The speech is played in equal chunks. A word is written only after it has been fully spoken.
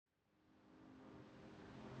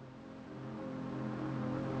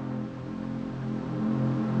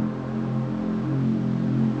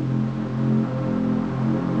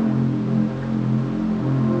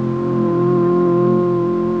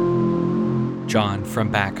John from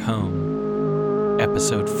Back Home,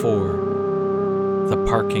 Episode 4, The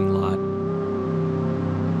Parking Lot.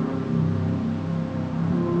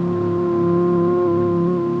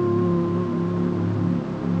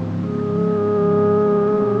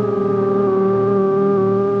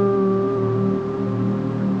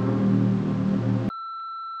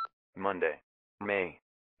 Monday, May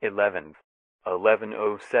 11th,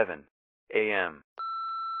 11:07 a.m.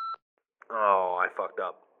 Oh, I fucked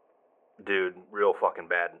up. Dude, real fucking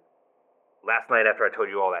bad. Last night after I told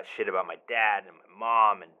you all that shit about my dad and my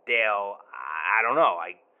mom and Dale, I don't know.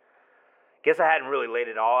 I guess I hadn't really laid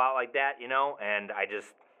it all out like that, you know? And I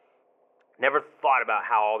just never thought about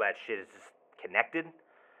how all that shit is just connected.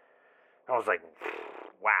 I was like,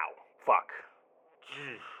 wow, fuck.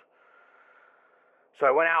 So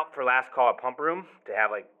I went out for last call at Pump Room to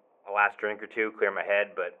have like a last drink or two, clear my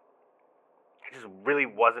head, but I just really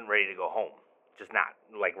wasn't ready to go home. Just not,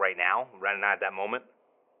 like right now, right not at that moment.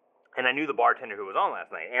 And I knew the bartender who was on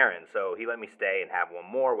last night, Aaron, so he let me stay and have one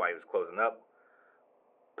more while he was closing up.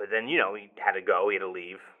 But then, you know, he had to go, he had to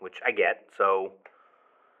leave, which I get. So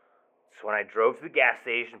when I drove to the gas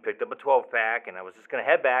station, picked up a 12-pack, and I was just going to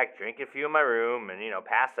head back, drink a few in my room, and, you know,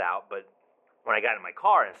 pass out. But when I got in my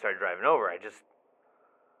car and started driving over, I don't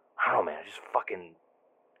know, man, I just fucking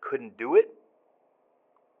couldn't do it.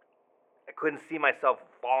 I couldn't see myself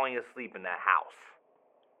falling asleep in that house.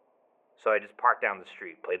 So I just parked down the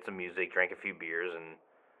street, played some music, drank a few beers, and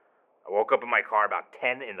I woke up in my car about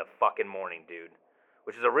 10 in the fucking morning, dude.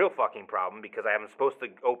 Which is a real fucking problem because I am supposed to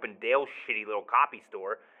open Dale's shitty little copy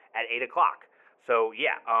store at 8 o'clock. So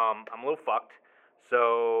yeah, I'm a little fucked.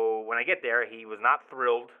 So when I get there, he was not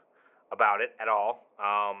thrilled about it at all.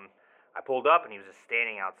 I pulled up and he was just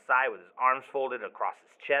standing outside with his arms folded across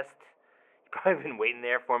his chest. He's probably been waiting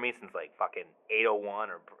there for me since like fucking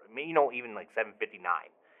 8:01 or maybe, you know, even like 7:59.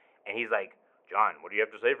 And he's like, John, what do you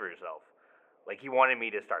have to say for yourself? Like, he wanted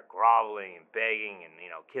me to start groveling and begging and, you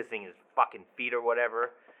know, kissing his fucking feet or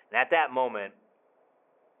whatever. And at that moment,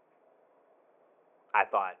 I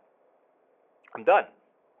thought, I'm done.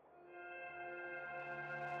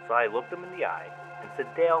 So I looked him in the eye and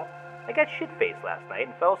said, Dale, I got shit-faced last night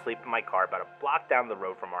and fell asleep in my car about a block down the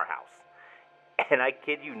road from our house. And I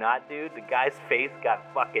kid you not, dude, the guy's face got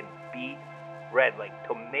fucking beet red, like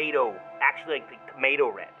tomato, actually like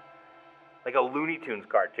tomato red. Like a Looney Tunes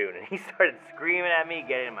cartoon, and he started screaming at me,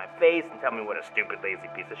 getting in my face, and telling me what a stupid, lazy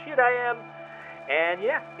piece of shit I am. And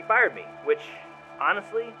yeah, he fired me, which,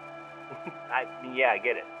 honestly, I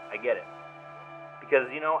get it. I get it. Because,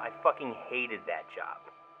 you know, I fucking hated that job.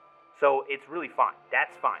 So it's really fine.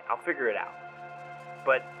 That's fine. I'll figure it out.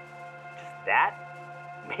 But just that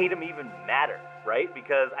made him even madder, right?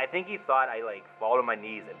 Because I think he thought I, like, fall to my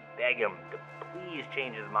knees and beg him to please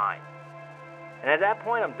change his mind. And at that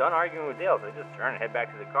point, I'm done arguing with Dale, so I just turn and head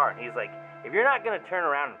back to the car. And he's like, if you're not going to turn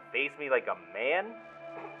around and face me like a man,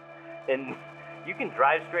 then you can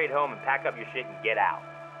drive straight home and pack up your shit and get out.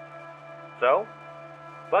 So,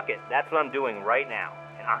 fuck it. That's what I'm doing right now.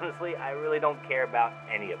 And honestly, I really don't care about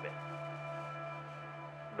any of it.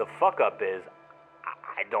 The fuck up is,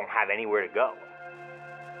 I don't have anywhere to go.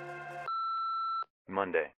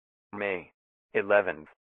 Monday, May 11th,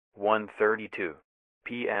 1:32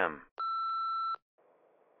 p.m.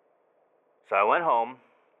 So I went home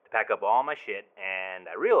to pack up all my shit, and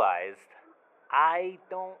I realized I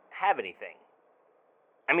don't have anything.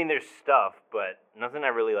 I mean, there's stuff, but nothing I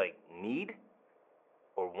really, like, need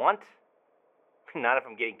or want. Not if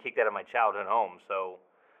I'm getting kicked out of my childhood home. So,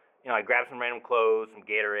 you know, I grabbed some random clothes, some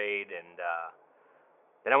Gatorade, and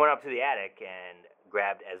then I went up to the attic and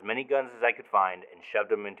grabbed as many guns as I could find and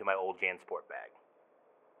shoved them into my old JanSport bag.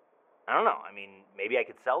 I don't know. I mean, maybe I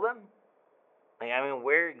could sell them? Like, I mean,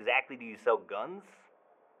 where exactly do you sell guns?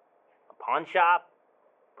 A pawn shop?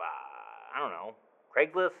 I don't know.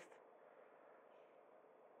 Craigslist?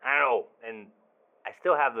 I don't know. And I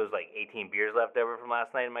still have those, like, 18 beers left over from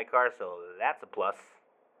last night in my car, so that's a plus.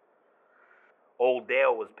 Old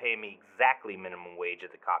Dale was paying me exactly minimum wage at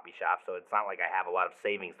the copy shop, so it's not like I have a lot of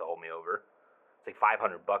savings to hold me over. It's like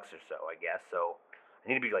 $500 or so, I guess, so I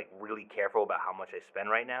need to be, like, really careful about how much I spend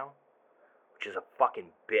right now. Which is a fucking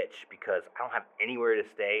bitch because I don't have anywhere to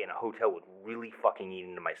stay and a hotel would really fucking eat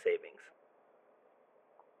into my savings.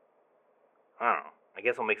 I don't know. I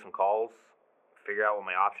guess I'll make some calls, figure out what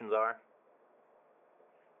my options are.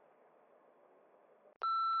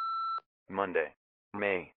 Monday,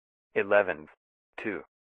 May 11th,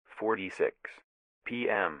 2:46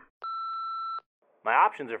 p.m. My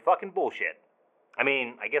options are fucking bullshit. I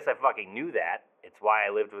mean, I guess I fucking knew that. It's why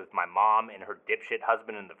I lived with my mom and her dipshit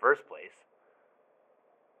husband in the first place.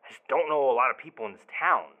 I just don't know a lot of people in this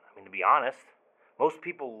town. I mean, to be honest, Most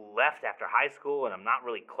people left after high school, and I'm not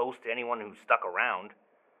really close to anyone who stuck around.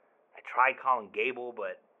 I tried calling Gable,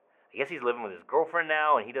 but I guess he's living with his girlfriend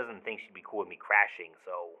now, and he doesn't think she'd be cool with me crashing,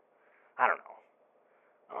 so I don't know.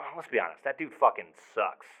 Let's be honest, that dude fucking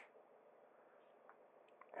sucks.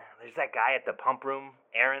 There's that guy at the pump room,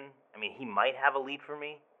 Aaron. I mean, he might have a lead for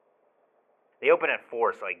me. They open at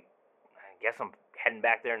 4, so I guess I'm heading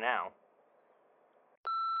back there now.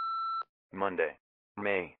 Monday,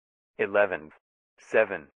 May 11th,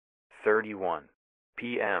 7:31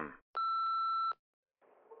 p.m.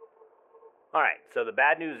 Alright, so the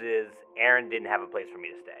bad news is Aaron didn't have a place for me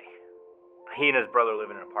to stay. He and his brother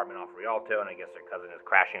live in an apartment off Rialto, and I guess their cousin is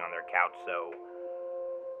crashing on their couch, so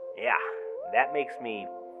yeah, that makes me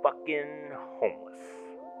fucking homeless.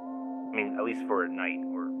 I mean, at least for a night,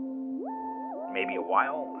 or maybe a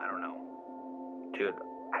while, I don't know. Dude,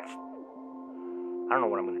 I don't know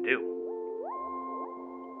what I'm gonna do.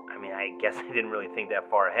 I mean, I guess I didn't really think that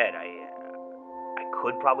far ahead. I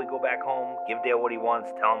could probably go back home, give Dale what he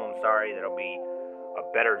wants, tell him I'm sorry, that I'll be a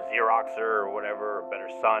better Xeroxer or whatever, a better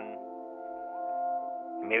son.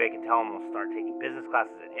 Maybe I can tell him I'll start taking business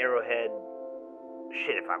classes at Arrowhead.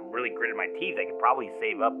 Shit, if I'm really gritting my teeth, I could probably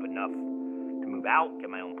save up enough to move out,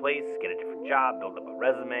 get my own place, get a different job, build up a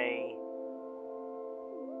resume.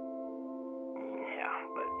 Yeah,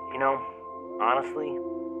 but, honestly,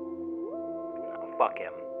 fuck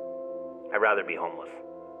him. I'd rather be homeless.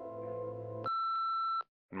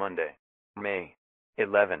 Monday, May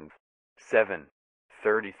 11th,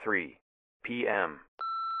 7:33 p.m.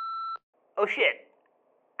 Oh shit,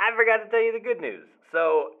 I forgot to tell you the good news.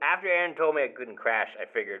 So, after Aaron told me I couldn't crash, I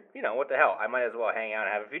figured, what the hell, I might as well hang out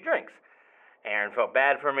and have a few drinks. Aaron felt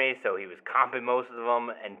bad for me, so he was comping most of them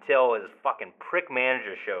until his fucking prick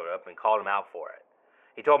manager showed up and called him out for it.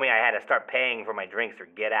 He told me I had to start paying for my drinks or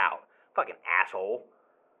get out. Fucking asshole.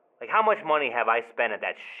 Like, how much money have I spent at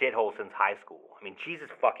that shithole since high school? I mean,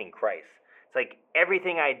 Jesus fucking Christ. It's like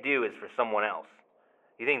everything I do is for someone else.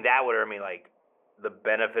 You think that would earn me, the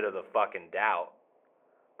benefit of the fucking doubt?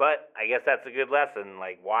 But I guess that's a good lesson.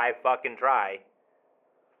 Like, why fucking try?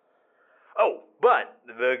 Oh, but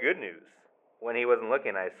the good news. When he wasn't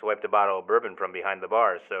looking, I swiped a bottle of bourbon from behind the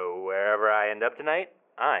bar, so wherever I end up tonight,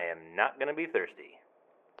 I am not gonna be thirsty.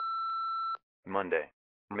 Monday,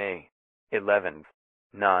 May 11th,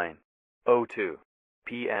 9:02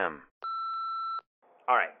 p.m.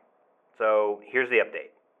 Alright, so here's the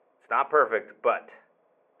update. It's not perfect, but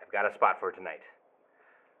I've got a spot for tonight.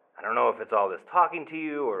 I don't know if it's all this talking to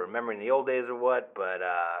you or remembering the old days or what, but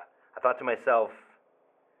I thought to myself,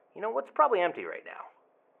 what's probably empty right now?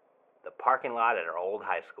 The parking lot at our old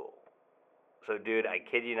high school. So dude, I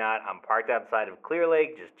kid you not, I'm parked outside of Clear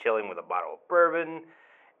Lake, just chilling with a bottle of bourbon,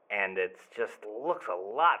 and it just looks a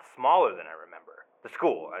lot smaller than I remember. The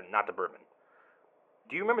school, not the bourbon.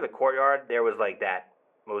 Do you remember the courtyard? There was that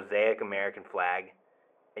mosaic American flag,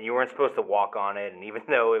 and you weren't supposed to walk on it, and even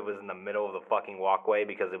though it was in the middle of the fucking walkway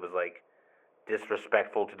because it was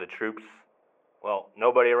disrespectful to the troops, well,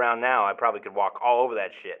 nobody around now, I probably could walk all over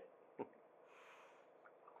that shit.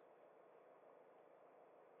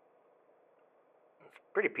 It's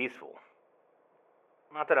pretty peaceful.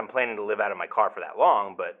 Not that I'm planning to live out of my car for that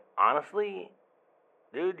long, but honestly,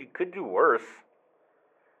 dude, you could do worse.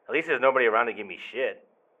 At least there's nobody around to give me shit.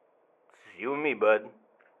 It's just you and me, bud.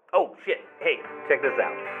 Oh, shit. Hey, check this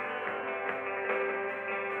out.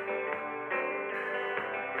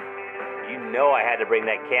 I had to bring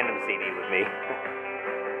that Cannon CD with me.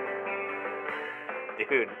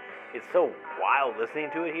 Dude, it's so wild listening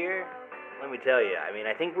to it here. Let me tell you,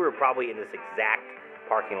 I think we were probably in this exact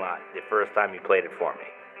parking lot the first time you played it for me.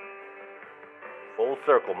 Full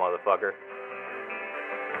circle, motherfucker.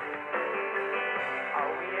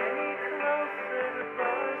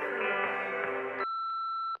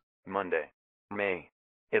 Monday, May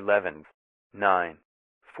 11th,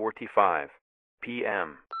 9:45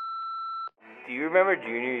 p.m. Do you remember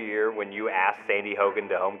junior year when you asked Sandy Hogan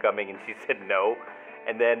to homecoming and she said no?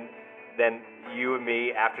 And then you and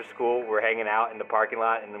me after school were hanging out in the parking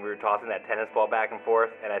lot and we were tossing that tennis ball back and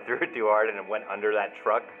forth and I threw it too hard and it went under that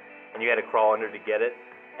truck and you had to crawl under to get it.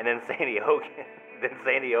 And then Sandy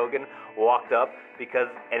Hogan walked up because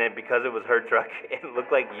it was her truck, it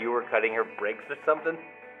looked like you were cutting her brakes or something.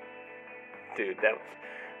 Dude, that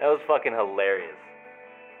was fucking hilarious.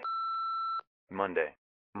 Monday,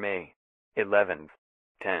 May 11th,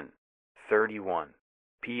 10:31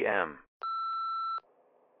 p.m.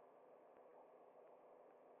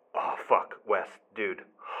 Oh, fuck, Wes, dude.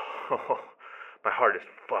 My heart is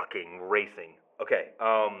fucking racing. Okay,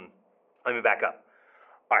 let me back up.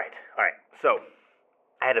 Alright, so,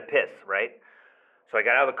 I had to piss, right? So I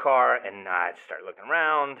got out of the car and I started looking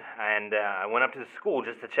around, and I went up to the school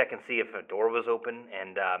just to check and see if a door was open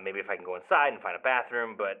and maybe if I can go inside and find a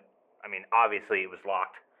bathroom, but I mean, obviously it was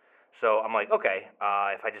locked. So I'm like, okay,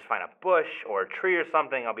 if I just find a bush or a tree or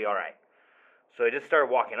something, I'll be all right. So I just started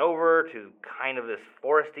walking over to kind of this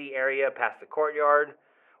foresty area past the courtyard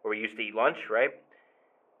where we used to eat lunch, right?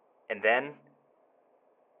 And then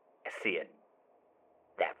I see it.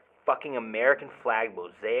 That fucking American flag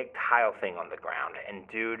mosaic tile thing on the ground. And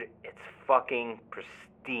dude, it's fucking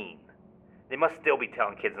pristine. They must still be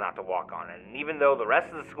telling kids not to walk on it. And even though the rest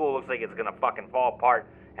of the school looks like it's gonna fucking fall apart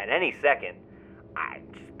at any second, I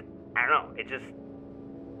don't know. It just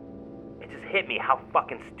hit me how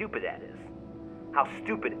fucking stupid that is. How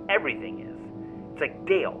stupid everything is. It's like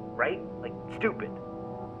Dale, right? Like stupid.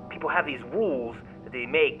 People have these rules that they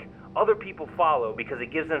make other people follow because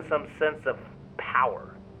it gives them some sense of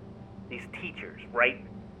power. These teachers, right?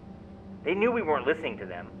 They knew we weren't listening to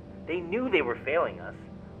them. They knew they were failing us,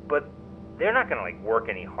 but they're not gonna like work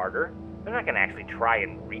any harder. They're not gonna actually try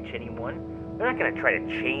and reach anyone. They're not gonna try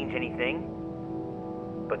to change anything.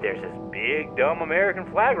 But there's this big dumb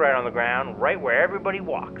American flag right on the ground, right where everybody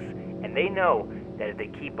walks. And they know that if they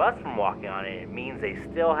keep us from walking on it, it means they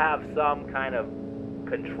still have some kind of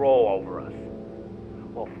control over us.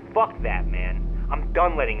 Well, fuck that, man. I'm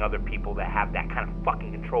done letting other people that have that kind of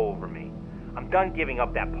fucking control over me. I'm done giving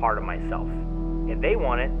up that part of myself. If they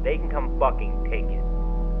want it, they can come fucking take it.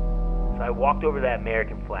 So I walked over that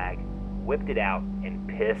American flag, whipped it out, and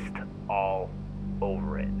pissed all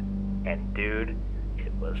over it. And dude,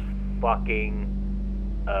 it was fucking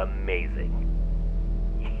amazing.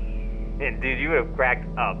 And dude, you would have cracked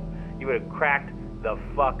up. You would have cracked the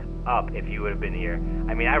fuck up if you would have been here.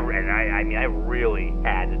 I mean, I really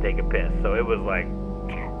had to take a piss, so it was like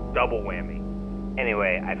double whammy.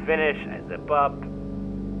 Anyway, I finish, I zip up.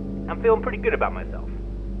 I'm feeling pretty good about myself.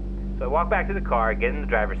 So I walk back to the car, get in the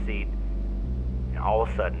driver's seat, and all of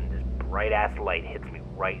a sudden, this bright ass light hits me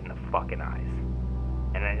right in the fucking eyes.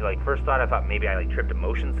 And I first thought I thought maybe I tripped a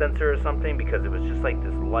motion sensor or something because it was just like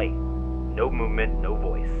this light, no movement, no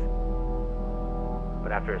voice.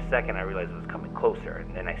 But after a second, I realized it was coming closer,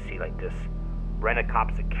 and then I see this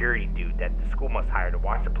rent-a-cop security dude that the school must hire to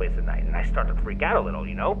watch the place at night, and I start to freak out a little,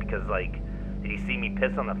 because did he see me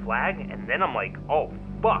piss on the flag? And then I'm like, oh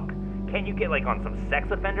fuck, can't you get on some sex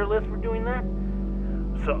offender list for doing that?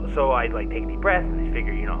 So I take a deep breath, and I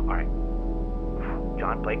figure, all right,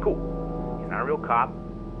 John, play cool. He's not a real cop.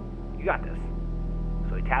 You got this.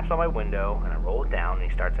 So he taps on my window, and I roll it down, and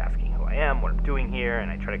he starts asking who I am, what I'm doing here,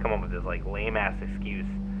 and I try to come up with this lame-ass excuse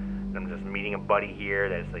that I'm just meeting a buddy here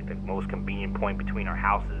that's the most convenient point between our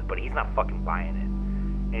houses, but he's not fucking buying it.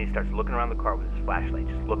 And he starts looking around the car with his flashlight,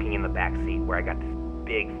 just looking in the back seat where I got this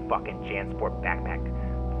big fucking JanSport backpack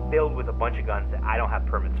filled with a bunch of guns that I don't have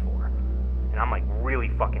permits for. And I'm really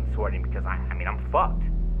fucking sweating because I'm fucked.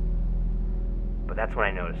 But that's when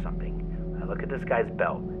I notice something. I look at this guy's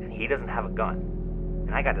belt, and he doesn't have a gun.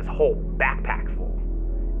 And I got this whole backpack full.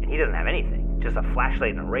 And he doesn't have anything, just a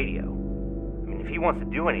flashlight and a radio. I mean, if he wants to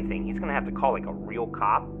do anything, he's gonna have to call a real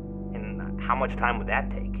cop. And how much time would that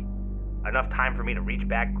take? Enough time for me to reach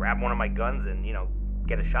back, grab one of my guns, and,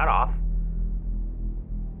 get a shot off.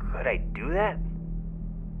 Could I do that?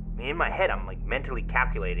 I mean, in my head, I'm mentally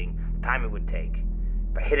calculating the time it would take.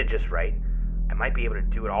 If I hit it just right, I might be able to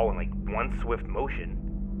do it all in one swift motion.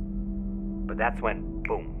 But that's when,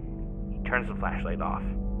 boom, he turns the flashlight off.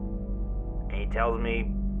 And he tells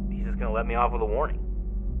me he's just gonna let me off with a warning.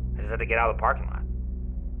 I just have to get out of the parking lot.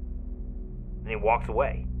 And he walks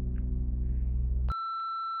away.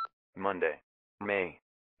 Monday, May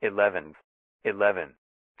 11th,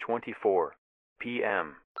 11:24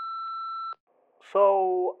 p.m.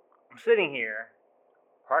 So, I'm sitting here,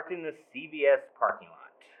 parked in this CVS parking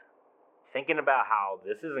lot, thinking about how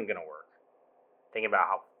this isn't gonna work. Thinking about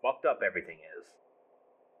how fucked up everything is.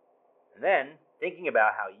 And then, thinking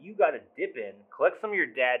about how you gotta dip in, collect some of your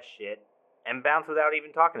dad's shit, and bounce without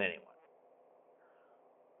even talking to anyone.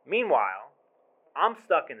 Meanwhile, I'm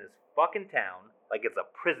stuck in this fucking town like it's a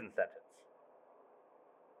prison sentence.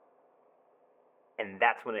 And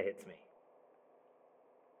that's when it hits me.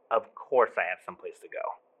 Of course I have someplace to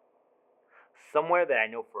go. Somewhere that I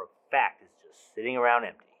know for a fact is just sitting around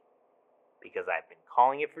empty. Because I've been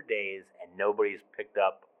calling it for days and nobody's picked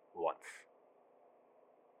up once.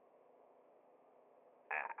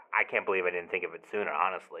 I can't believe I didn't think of it sooner,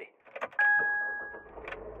 honestly.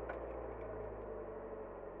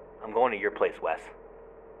 I'm going to your place, Wes.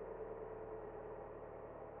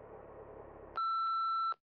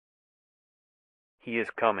 He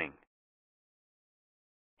is coming.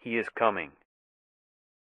 He is coming.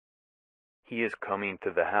 He is coming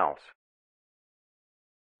to the house.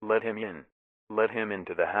 Let him in. Let him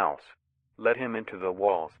into the house. Let him into the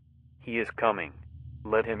walls. He is coming.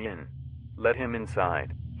 Let him in. Let him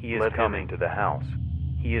inside. He is coming to the house.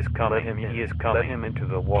 He is coming. Let him in. He is coming. Let him into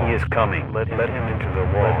the walls. He is coming. Let him into the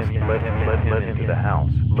walls. Let him into the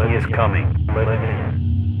house. He is coming. Let him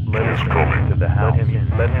in. Let him into the house. Let him in.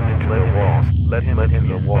 Let him into the walls. Let him into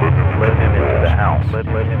the walls. Let him into the house. Let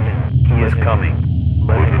him in. He is coming.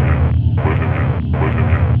 Let him in. Let him in. Let him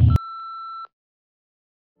in.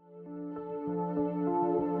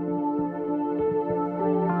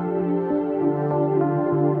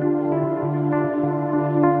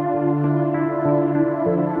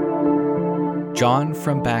 John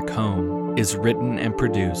from Back Home is written and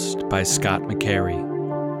produced by Scott McCary,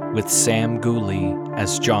 with Sam Gooley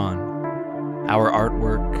as John. Our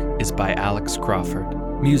artwork is by Alex Crawford.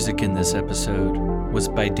 Music in this episode was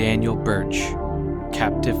by Daniel Birch,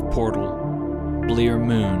 Captive Portal, Blear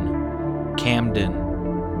Moon, Camden,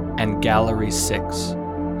 and Gallery 6,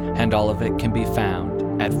 and all of it can be found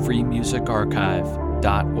at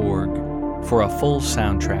freemusicarchive.org for a full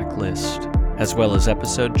soundtrack list, as well as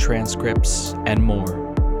episode transcripts and more.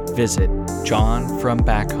 Visit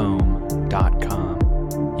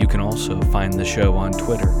johnfrombackhome.com. You can also find the show on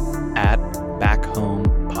Twitter at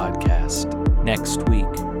BackHomePodcast. Next week,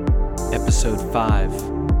 Episode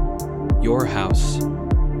 5, Your House